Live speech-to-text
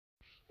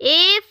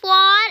A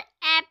for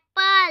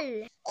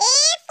apple. A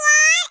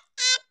for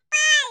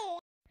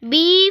apple.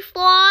 B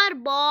for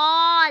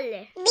ball.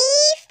 B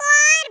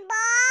for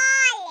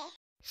ball.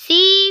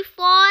 C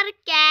for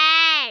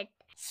cat.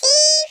 C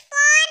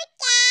for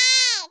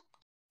cat.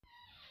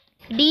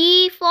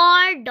 D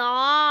for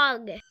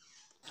dog.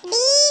 D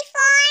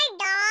for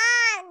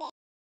dog.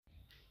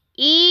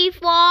 E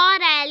for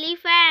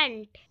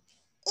elephant.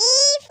 E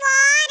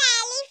for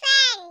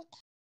elephant.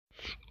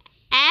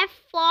 F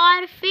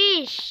for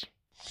fish.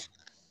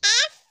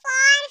 F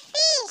for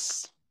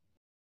fish.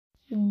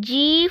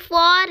 G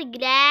for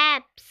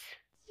grapes.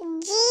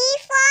 G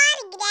for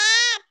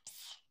grapes.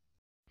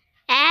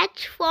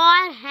 H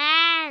for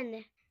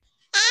hen.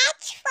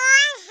 H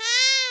for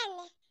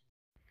hen.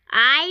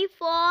 I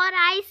for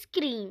ice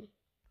cream.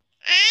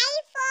 I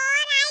for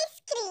ice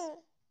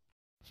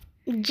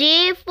cream.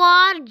 J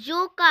for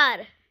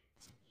joker.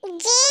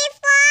 J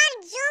for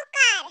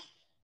joker.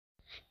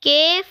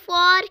 K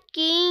for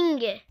king.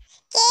 K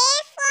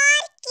for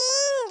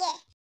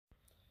king.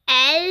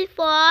 L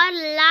for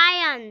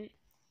lion.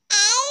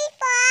 L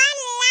for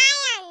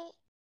lion.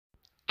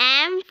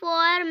 M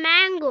for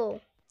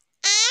mango.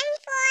 M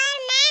for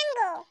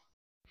mango.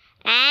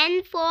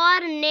 N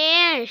for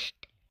nest.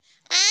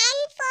 N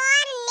for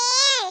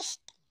nest.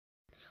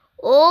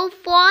 O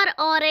for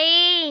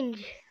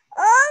orange.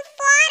 O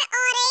for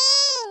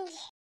orange.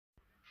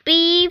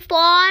 P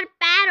for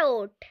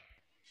parrot.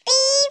 P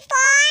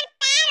for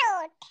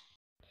parrot.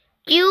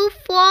 Q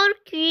for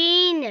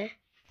queen.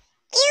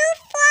 Q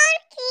for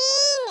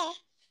queen.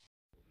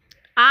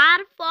 R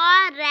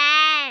for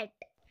rat.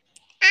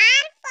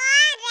 R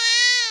for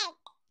rat.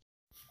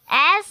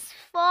 S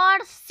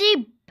for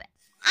sheep.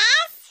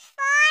 S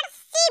for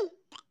sheep.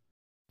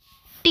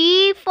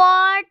 T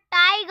for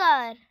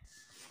tiger.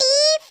 T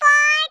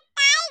for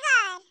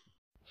tiger.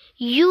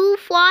 U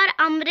for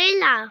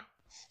umbrella.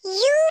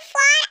 U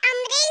for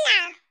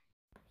umbrella.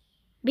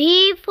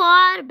 V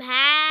for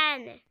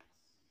van.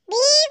 V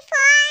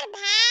for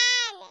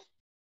van.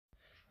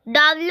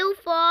 W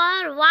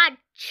for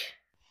watch.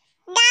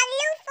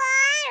 W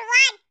for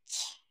watch.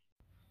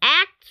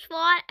 X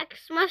for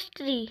Xmas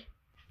tree.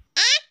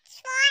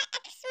 X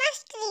for Xmas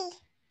tree.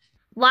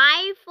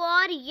 Y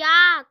for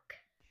yak.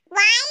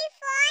 Y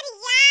for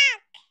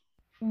yak.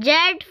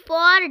 Z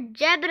for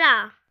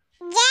zebra.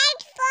 Z